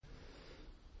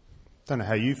don't know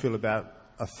how you feel about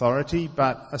authority,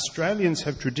 but Australians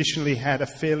have traditionally had a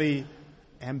fairly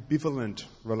ambivalent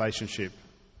relationship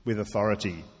with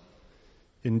authority.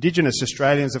 Indigenous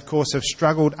Australians, of course, have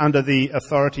struggled under the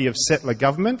authority of settler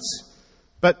governments,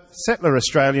 but settler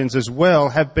Australians as well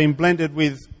have been blended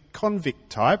with convict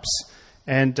types,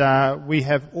 and we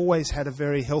have always had a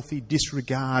very healthy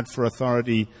disregard for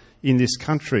authority in this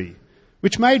country,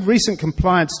 which made recent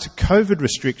compliance to COVID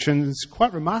restrictions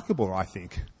quite remarkable, I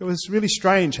think. It was really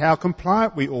strange how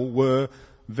compliant we all were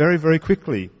very, very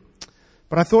quickly.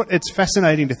 But I thought it's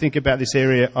fascinating to think about this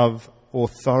area of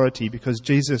authority because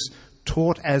Jesus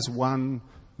taught as one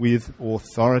with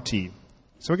authority.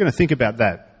 So we're going to think about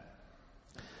that.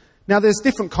 Now, there's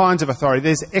different kinds of authority.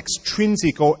 There's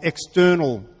extrinsic or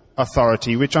external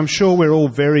authority, which I'm sure we're all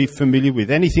very familiar with.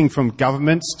 Anything from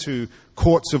governments to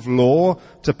courts of law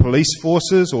to police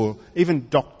forces or even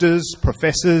doctors,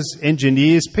 professors,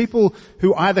 engineers, people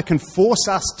who either can force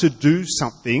us to do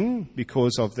something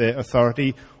because of their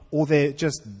authority or they're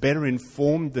just better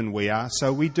informed than we are,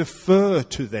 so we defer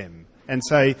to them and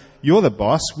say, you're the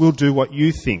boss, we'll do what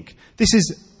you think. This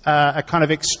is a kind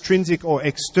of extrinsic or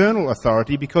external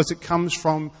authority because it comes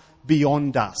from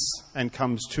beyond us and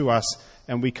comes to us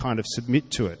and we kind of submit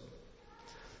to it.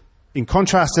 In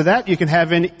contrast to that, you can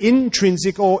have an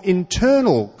intrinsic or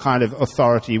internal kind of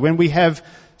authority when we have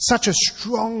such a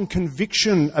strong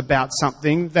conviction about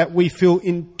something that we feel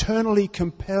internally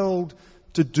compelled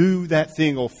to do that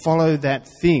thing or follow that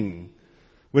thing.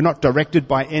 We're not directed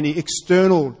by any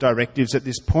external directives at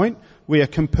this point. We are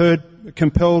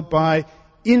compelled by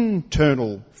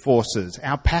internal forces,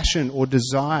 our passion or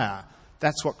desire.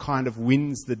 That's what kind of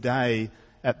wins the day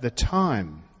at the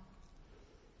time.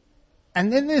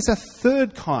 And then there's a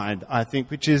third kind, I think,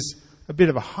 which is a bit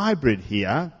of a hybrid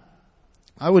here.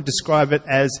 I would describe it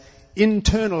as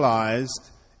internalized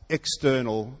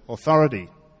external authority.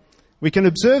 We can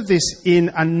observe this in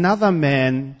another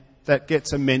man that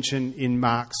gets a mention in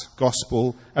Mark's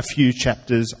Gospel a few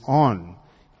chapters on.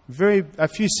 A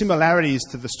few similarities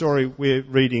to the story we're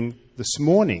reading this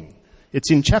morning.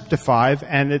 It's in chapter 5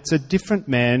 and it's a different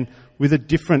man with a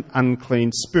different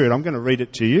unclean spirit. I'm going to read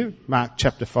it to you. Mark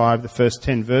chapter 5, the first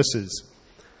 10 verses.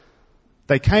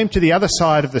 They came to the other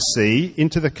side of the sea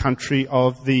into the country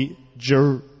of the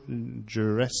Gerasenes.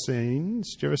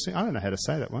 I don't know how to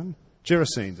say that one.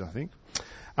 Gerasenes, I think.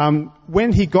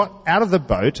 When he got out of the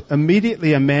boat,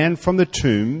 immediately a man from the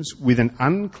tombs with an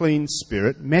unclean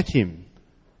spirit met him.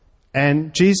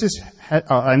 And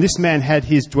this man had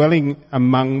his dwelling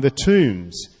among the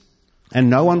tombs. And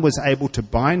no one was able to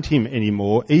bind him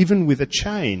anymore, even with a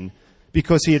chain,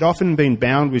 because he had often been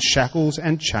bound with shackles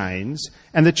and chains,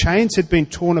 and the chains had been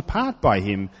torn apart by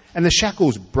him, and the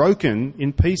shackles broken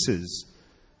in pieces.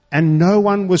 And no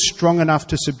one was strong enough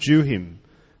to subdue him.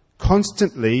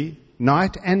 Constantly,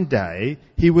 night and day,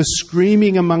 he was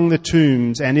screaming among the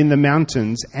tombs and in the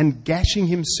mountains and gashing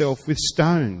himself with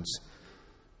stones.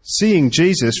 Seeing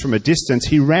Jesus from a distance,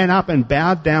 he ran up and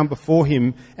bowed down before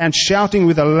him, and shouting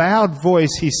with a loud voice,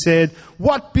 he said,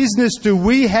 "What business do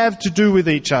we have to do with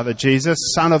each other, Jesus,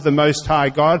 Son of the Most High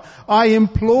God? I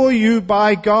implore you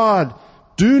by God,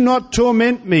 do not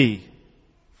torment me."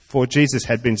 For Jesus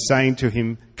had been saying to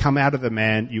him, "Come out of the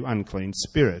man, you unclean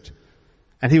spirit."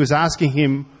 And he was asking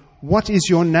him, "What is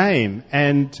your name?"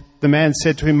 And the man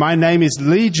said to him, "My name is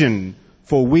Legion,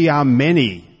 for we are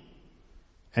many."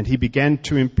 And he began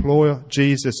to implore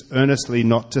Jesus earnestly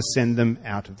not to send them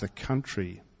out of the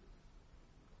country.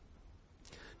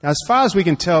 Now, as far as we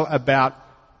can tell about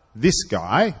this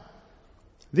guy,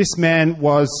 this man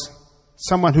was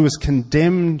someone who was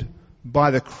condemned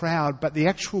by the crowd, but the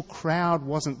actual crowd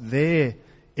wasn't there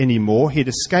anymore. He'd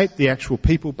escaped the actual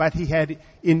people, but he had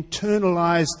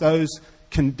internalized those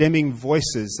condemning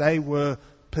voices. They were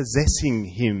possessing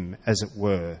him, as it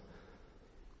were.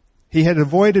 He had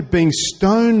avoided being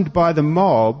stoned by the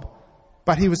mob,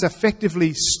 but he was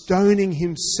effectively stoning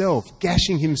himself,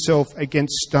 gashing himself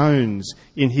against stones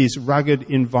in his rugged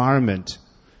environment.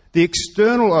 The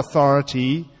external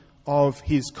authority of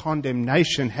his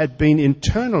condemnation had been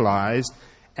internalized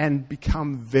and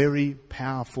become very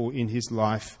powerful in his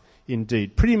life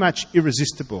indeed, pretty much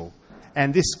irresistible.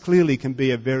 And this clearly can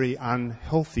be a very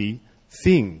unhealthy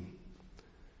thing.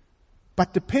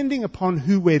 But depending upon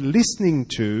who we're listening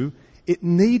to, it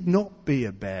need not be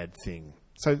a bad thing.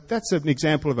 So that's an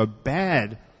example of a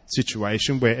bad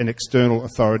situation where an external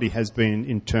authority has been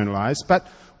internalized. But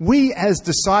we as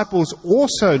disciples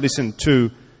also listen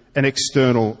to an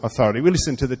external authority. We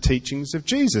listen to the teachings of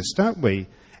Jesus, don't we?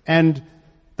 And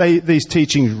these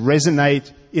teachings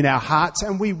resonate in our hearts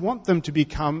and we want them to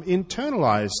become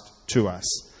internalized to us.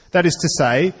 That is to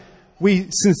say, we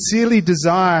sincerely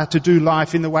desire to do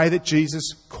life in the way that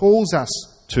Jesus calls us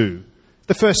to.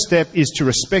 The first step is to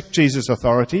respect Jesus'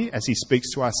 authority as he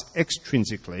speaks to us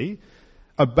extrinsically.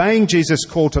 Obeying Jesus'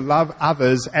 call to love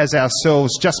others as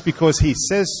ourselves just because he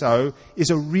says so is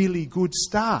a really good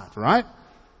start, right?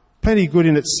 Plenty good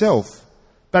in itself.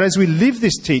 But as we live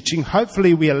this teaching,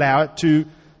 hopefully we allow it to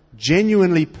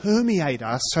genuinely permeate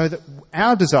us so that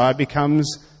our desire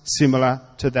becomes similar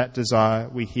to that desire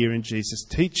we hear in Jesus'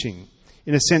 teaching.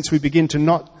 In a sense, we begin to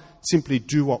not simply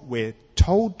do what we're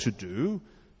told to do,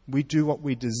 we do what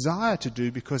we desire to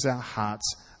do because our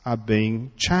hearts are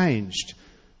being changed.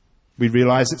 We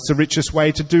realise it's the richest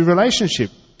way to do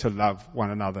relationship, to love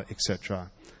one another,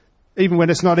 etc. Even when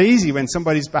it's not easy, when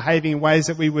somebody's behaving in ways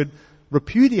that we would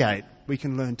repudiate, we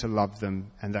can learn to love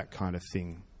them and that kind of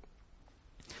thing.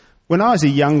 When I was a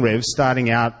young Rev starting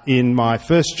out in my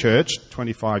first church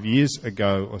 25 years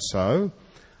ago or so,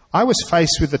 I was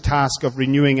faced with the task of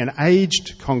renewing an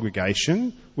aged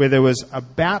congregation where there was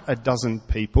about a dozen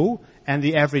people and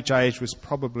the average age was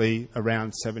probably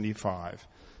around 75.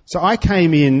 So I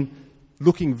came in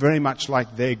looking very much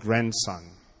like their grandson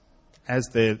as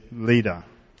their leader.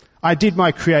 I did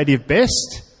my creative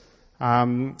best,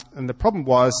 and the problem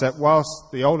was that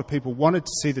whilst the older people wanted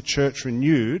to see the church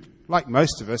renewed, like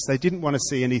most of us, they didn't want to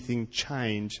see anything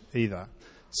change either.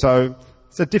 So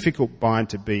it's a difficult bind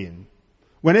to be in.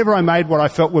 Whenever I made what I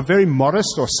felt were very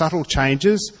modest or subtle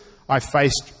changes, I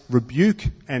faced rebuke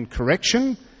and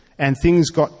correction, and things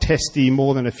got testy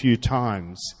more than a few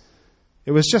times.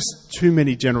 It was just too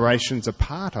many generations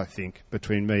apart, I think,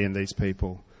 between me and these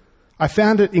people. I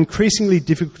found it increasingly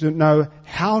difficult to know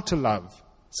how to love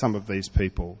some of these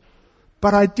people.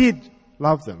 But I did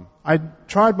love them. I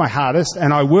tried my hardest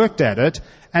and I worked at it.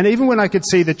 And even when I could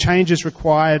see the changes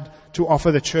required to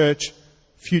offer the church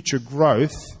future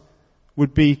growth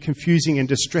would be confusing and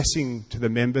distressing to the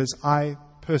members, I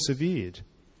persevered.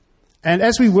 And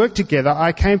as we worked together,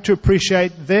 I came to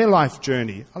appreciate their life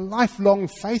journey, a lifelong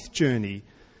faith journey.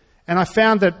 And I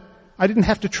found that I didn't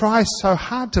have to try so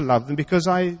hard to love them because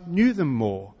I knew them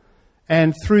more.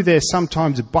 And through their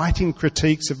sometimes biting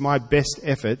critiques of my best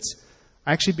efforts,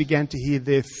 I actually began to hear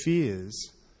their fears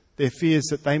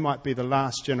that they might be the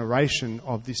last generation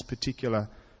of this particular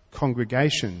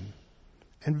congregation.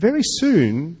 And very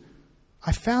soon,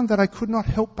 I found that I could not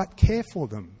help but care for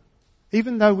them.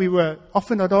 Even though we were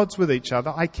often at odds with each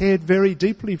other, I cared very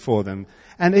deeply for them.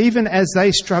 And even as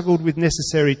they struggled with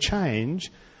necessary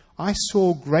change, I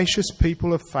saw gracious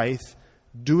people of faith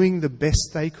doing the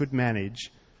best they could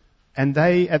manage. And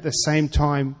they, at the same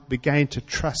time, began to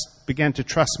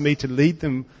trust me to lead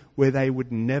them where they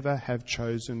would never have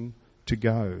chosen to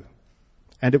go.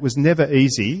 And it was never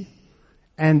easy.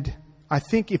 And I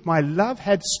think if my love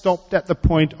had stopped at the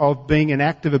point of being an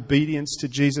act of obedience to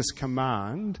Jesus'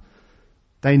 command,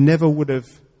 they never would have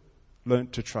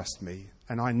learnt to trust me,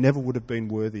 and I never would have been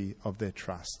worthy of their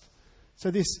trust.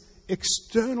 So this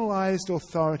externalized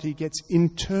authority gets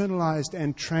internalized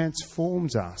and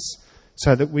transforms us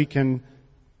so that we can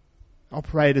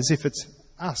operate as if it's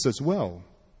us as well.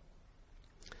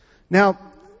 Now,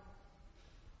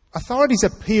 authorities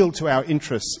appeal to our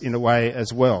interests in a way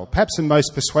as well. Perhaps the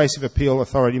most persuasive appeal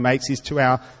authority makes is to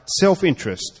our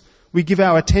self-interest. We give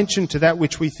our attention to that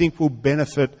which we think will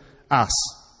benefit us.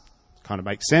 Kind of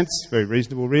makes sense, very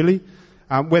reasonable really.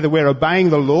 Whether we're obeying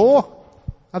the law,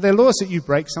 are there laws that you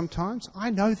break sometimes? I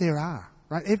know there are,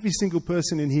 right? Every single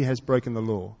person in here has broken the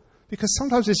law. Because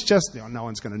sometimes it's just, no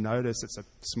one's going to notice, it's a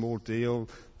small deal,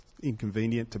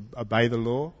 inconvenient to obey the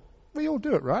law. We all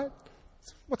do it, right?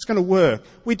 What's going to work?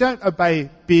 We don't obey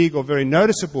big or very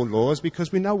noticeable laws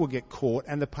because we know we'll get caught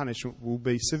and the punishment will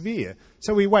be severe.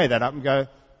 So we weigh that up and go,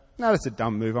 no, that's a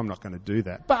dumb move, I'm not going to do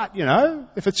that. But,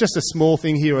 if it's just a small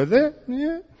thing here or there,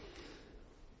 yeah.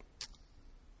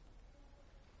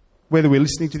 Whether we're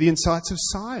listening to the insights of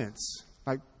science.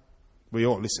 Like, we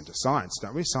all listen to science,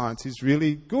 don't we? Science is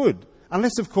really good.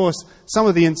 Unless, of course, some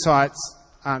of the insights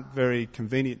aren't very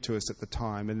convenient to us at the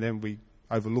time, and then we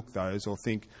overlook those or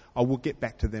think, we'll get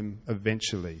back to them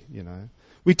eventually,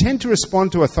 We tend to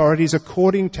respond to authorities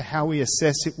according to how we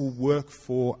assess it will work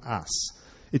for us.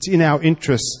 It's our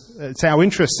interests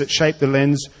that shape the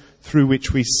lens through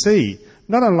which we see,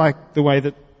 not unlike the way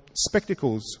that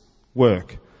spectacles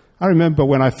work. I remember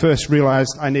when I first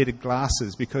realised I needed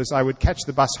glasses because I would catch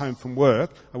the bus home from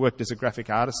work. I worked as a graphic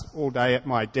artist all day at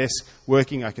my desk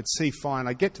working. I could see fine.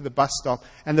 I'd get to the bus stop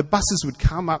and the buses would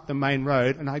come up the main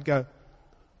road and I'd go,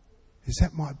 is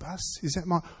that my bus?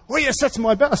 Oh yes, that's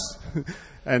my bus.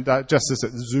 And just as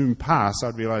it zoomed past,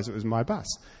 I'd realise it was my bus.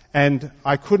 and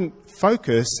I couldn't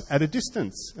focus at a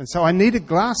distance. And so I needed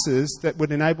glasses that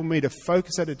would enable me to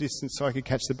focus at a distance so I could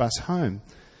catch the bus home.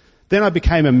 Then I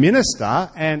became a minister,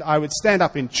 and I would stand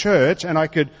up in church and I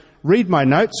could read my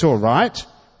notes all right,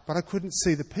 but I couldn't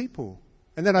see the people.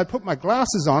 And then I'd put my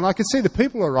glasses on, I could see the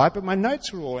people all right, but my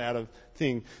notes were all out of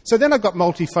thing. So then I got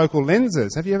multifocal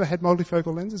lenses. Have you ever had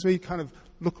multifocal lenses where you kind of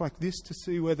look like this to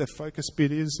see where the focus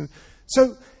bit is? And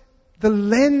so the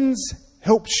lens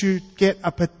helps you get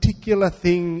a particular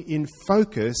thing in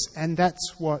focus, and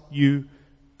that's what you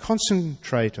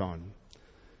concentrate on.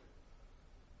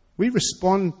 We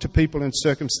respond to people and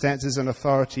circumstances and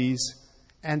authorities,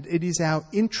 and it is our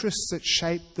interests that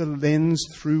shape the lens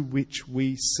through which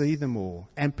we see them all.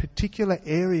 And particular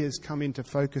areas come into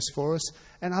focus for us,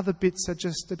 and other bits are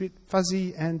just a bit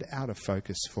fuzzy and out of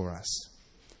focus for us.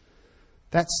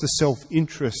 That's the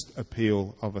self-interest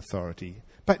appeal of authority.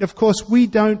 But of course, we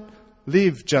don't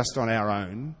live just on our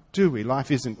own, do we?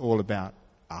 Life isn't all about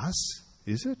us,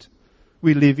 is it?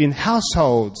 We live in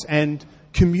households and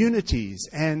communities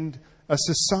and a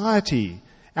society.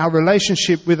 Our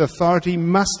relationship with authority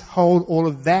must hold all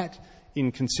of that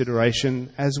in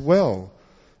consideration as well.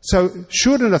 So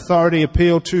should an authority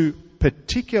appeal to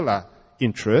particular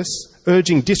interests,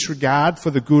 urging disregard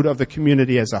for the good of the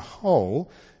community as a whole,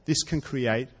 this can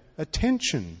create a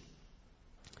tension.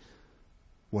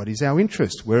 What is our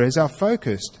interest? Where is our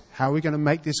focus? How are we going to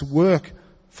make this work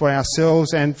for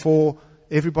ourselves and for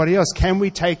everybody else? Can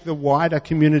we take the wider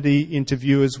community into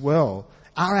view as well?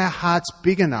 Are our hearts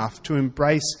big enough to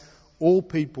embrace all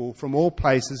people from all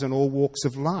places and all walks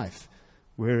of life?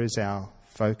 Where is our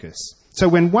focus? So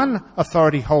when one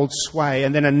authority holds sway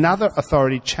and then another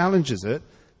authority challenges it,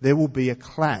 there will be a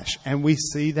clash. And we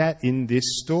see that in this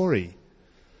story.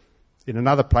 In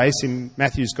another place, in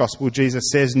Matthew's Gospel,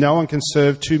 Jesus says, "No one can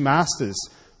serve two masters,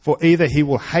 for either he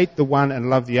will hate the one and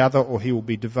love the other, or he will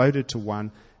be devoted to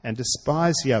one and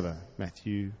despise the other."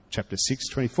 Matthew chapter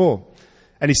 6:24.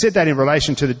 And he said that in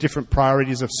relation to the different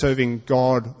priorities of serving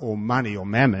God or money or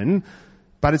mammon,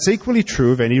 but it's equally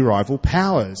true of any rival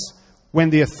powers.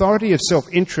 When the authority of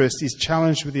self-interest is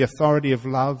challenged with the authority of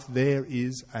love, there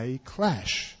is a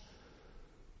clash.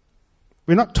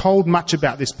 We're not told much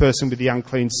about this person with the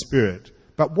unclean spirit,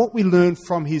 but what we learn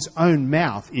from his own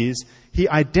mouth is he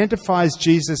identifies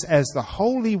Jesus as the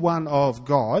Holy One of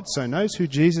God, so knows who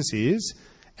Jesus is,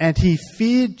 and he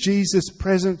feared Jesus'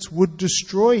 presence would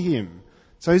destroy him.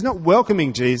 So he's not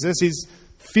welcoming Jesus, he's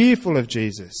fearful of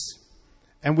Jesus.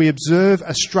 And we observe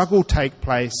a struggle take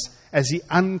place as the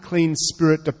unclean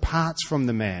spirit departs from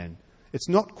the man. It's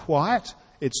not quiet,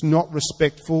 it's not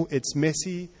respectful, it's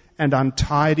messy and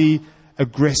untidy,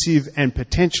 aggressive and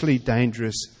potentially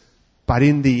dangerous, but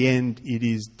in the end it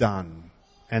is done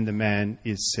and the man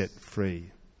is set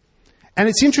free. And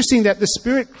it's interesting that the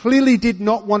Spirit clearly did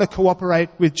not want to cooperate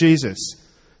with Jesus.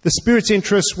 The Spirit's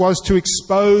interest was to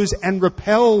expose and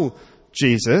repel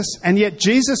Jesus, and yet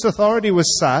Jesus' authority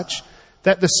was such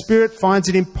that the Spirit finds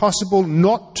it impossible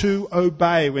not to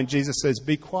obey when Jesus says,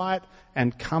 "Be quiet,"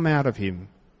 and come out of him.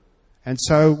 And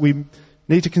so we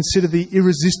need to consider the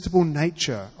irresistible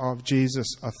nature of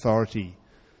Jesus' authority.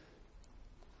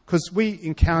 Because we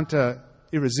encounter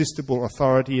irresistible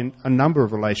authority in a number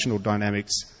of relational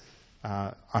dynamics,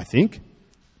 I think.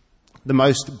 The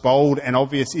most bold and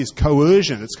obvious is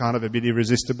coercion. It's kind of a bit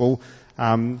irresistible.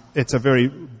 It's a very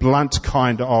blunt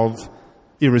kind of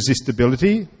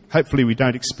irresistibility. Hopefully we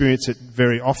don't experience it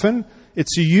very often.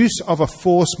 It's the use of a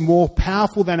force more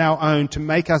powerful than our own to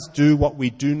make us do what we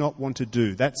do not want to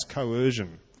do. That's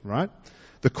coercion, right?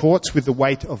 The courts with the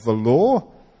weight of the law,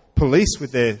 police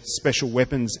with their special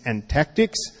weapons and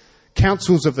tactics,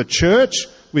 councils of the church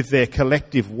with their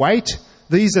collective weight.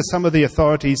 These are some of the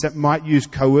authorities that might use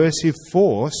coercive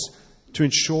force to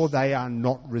ensure they are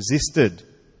not resisted.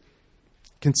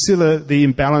 Consider the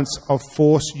imbalance of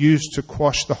force used to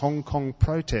quash the Hong Kong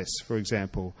protests, for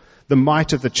example. The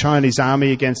might of the Chinese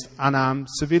army against unarmed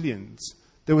civilians.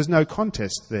 There was no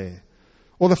contest there.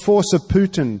 Or the force of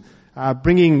Putin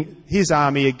bringing his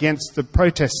army against the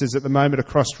protesters at the moment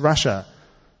across Russia.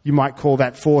 You might call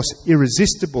that force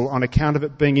irresistible on account of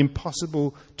it being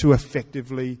impossible to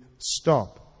effectively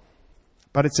stop.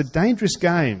 But it's a dangerous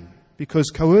game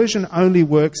because coercion only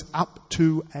works up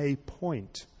to a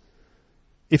point.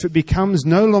 If it becomes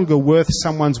no longer worth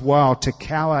someone's while to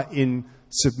cower in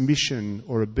submission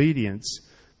or obedience,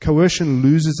 coercion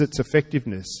loses its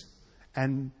effectiveness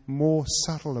and more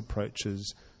subtle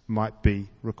approaches might be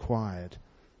required.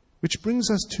 Which brings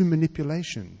us to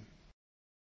manipulation.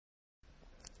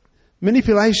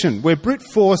 Manipulation, where brute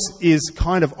force is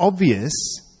kind of obvious,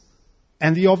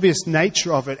 and the obvious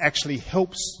nature of it actually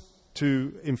helps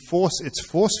to enforce its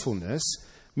forcefulness,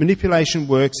 manipulation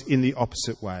works in the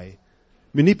opposite way.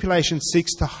 Manipulation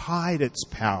seeks to hide its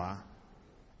power.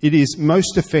 It is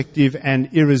most effective and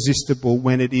irresistible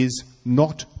when it is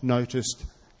not noticed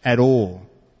at all.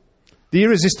 The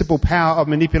irresistible power of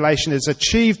manipulation is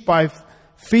achieved by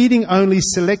feeding only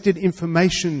selected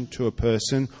information to a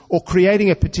person or creating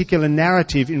a particular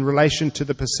narrative in relation to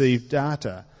the perceived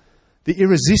data. The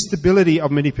irresistibility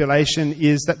of manipulation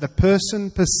is that the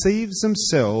person perceives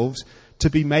themselves to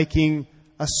be making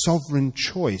a sovereign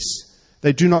choice.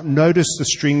 They do not notice the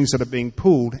strings that are being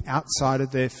pulled outside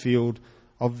of their field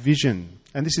of vision.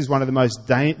 And this is one of the most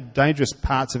dangerous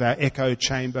parts of our echo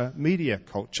chamber media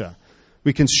culture.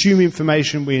 We consume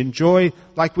information we enjoy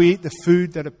like we eat the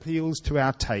food that appeals to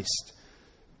our taste.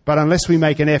 But unless we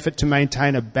make an effort to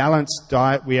maintain a balanced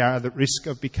diet, we are at the risk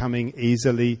of becoming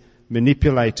easily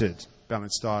manipulated.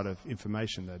 Balanced diet of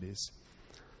information, that is.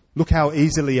 Look how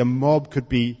easily a mob could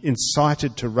be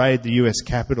incited to raid the US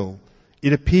Capitol.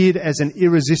 It appeared as an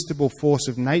irresistible force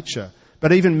of nature,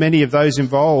 but even many of those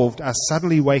involved are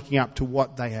suddenly waking up to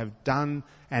what they have done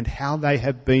and how they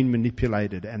have been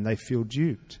manipulated, and they feel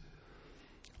duped.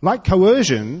 Like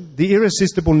coercion, the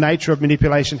irresistible nature of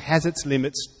manipulation has its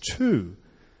limits too.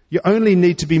 You only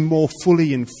need to be more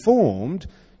fully informed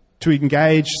to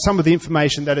engage some of the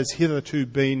information that has hitherto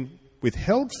been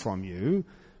withheld from you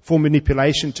for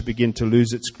manipulation to begin to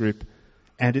lose its grip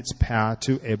and its power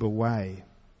to ebb away.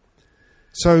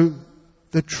 So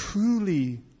the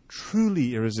truly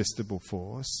irresistible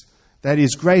force that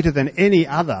is greater than any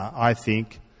other, I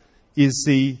think, is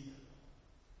the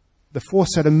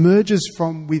force that emerges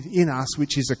from within us,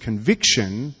 which is a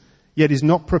conviction, yet is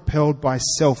not propelled by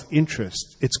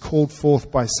self-interest. It's called forth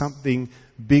by something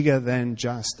bigger than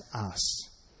just us.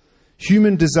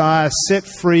 Human desire set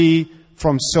free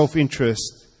from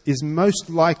self-interest is most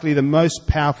likely the most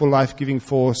powerful life-giving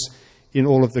force in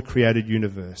all of the created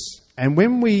universe. And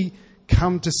when we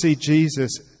come to see,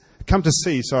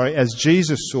 as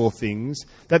Jesus saw things,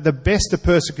 that the best a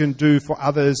person can do for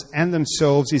others and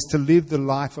themselves is to live the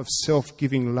life of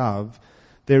self-giving love,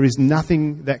 there is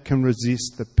nothing that can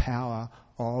resist the power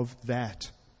of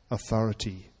that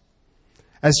authority.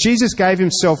 As Jesus gave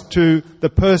himself to the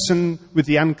person with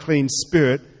the unclean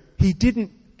spirit, he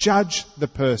didn't judge the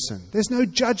person. There's no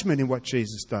judgment in what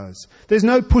Jesus does. There's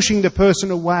no pushing the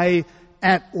person away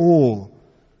at all.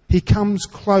 He comes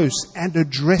close and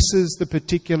addresses the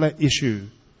particular issue.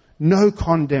 No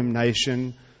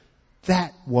condemnation.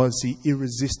 That was the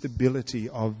irresistibility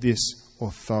of this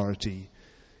authority.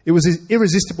 It was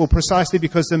irresistible precisely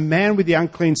because the man with the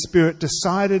unclean spirit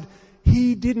decided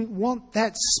he didn't want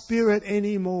that spirit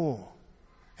anymore,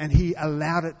 and he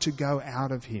allowed it to go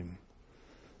out of him.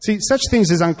 See, such things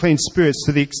as unclean spirits,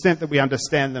 to the extent that we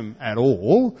understand them at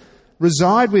all,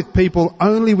 reside with people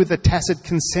only with the tacit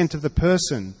consent of the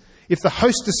person. If the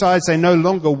host decides they no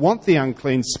longer want the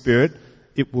unclean spirit,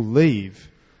 it will leave.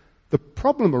 The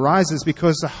problem arises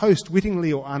because the host,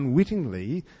 wittingly or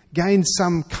unwittingly, gains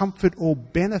some comfort or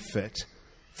benefit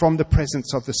from the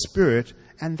presence of the spirit,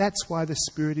 and that's why the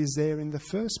spirit is there in the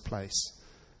first place.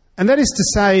 And that is to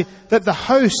say that the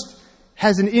host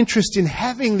has an interest in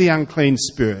having the unclean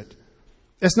spirit.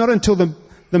 It's not until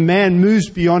the man moves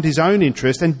beyond his own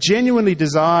interest and genuinely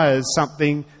desires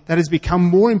something that has become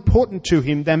more important to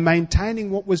him than maintaining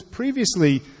what was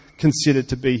previously considered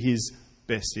to be his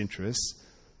best interests,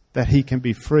 that he can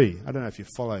be free. I don't know if you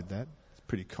followed that. It's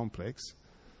pretty complex.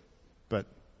 But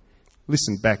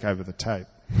listen back over the tape.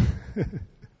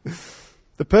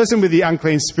 The person with the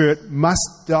unclean spirit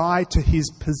must die to his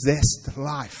possessed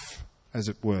life, as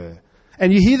it were.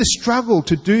 And you hear the struggle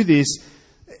to do this,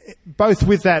 both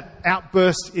with that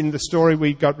outburst in the story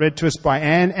we got read to us by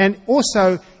Anne, and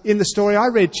also in the story I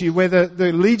read to you, where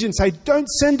the legion say, don't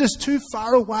send us too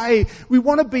far away. We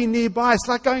want to be nearby. It's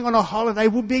like going on a holiday.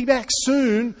 We'll be back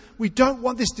soon. We don't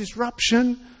want this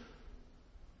disruption.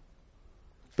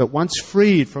 But once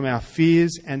freed from our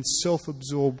fears and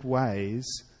self-absorbed ways,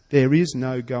 there is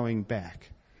no going back.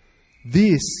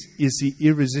 This is the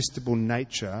irresistible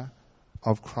nature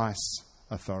of Christ's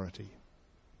authority.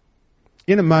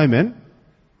 In a moment,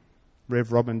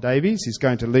 Rev. Robin Davies is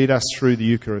going to lead us through the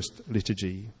Eucharist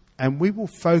liturgy, and we will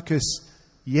focus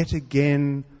yet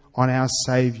again on our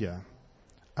Saviour,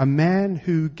 a man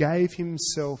who gave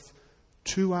himself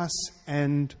to us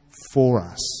and for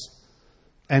us.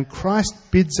 And Christ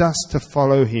bids us to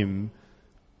follow him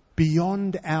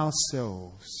beyond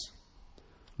ourselves,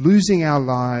 losing our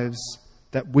lives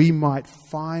that we might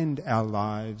find our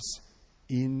lives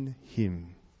in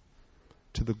him,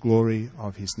 to the glory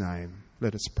of his name.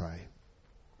 Let us pray.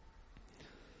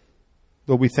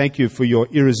 Lord, we thank you for your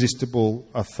irresistible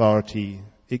authority.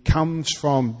 It comes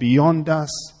from beyond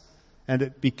us and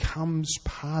it becomes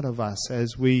part of us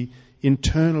as we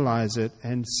internalize it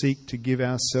and seek to give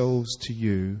ourselves to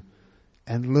you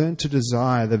and learn to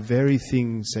desire the very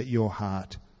things that your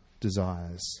heart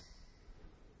desires.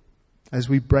 As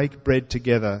we break bread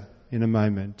together in a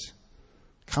moment,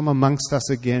 come amongst us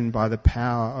again by the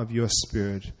power of your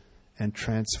Spirit and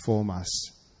transform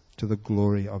us to the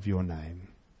glory of your name.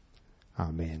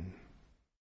 Amen.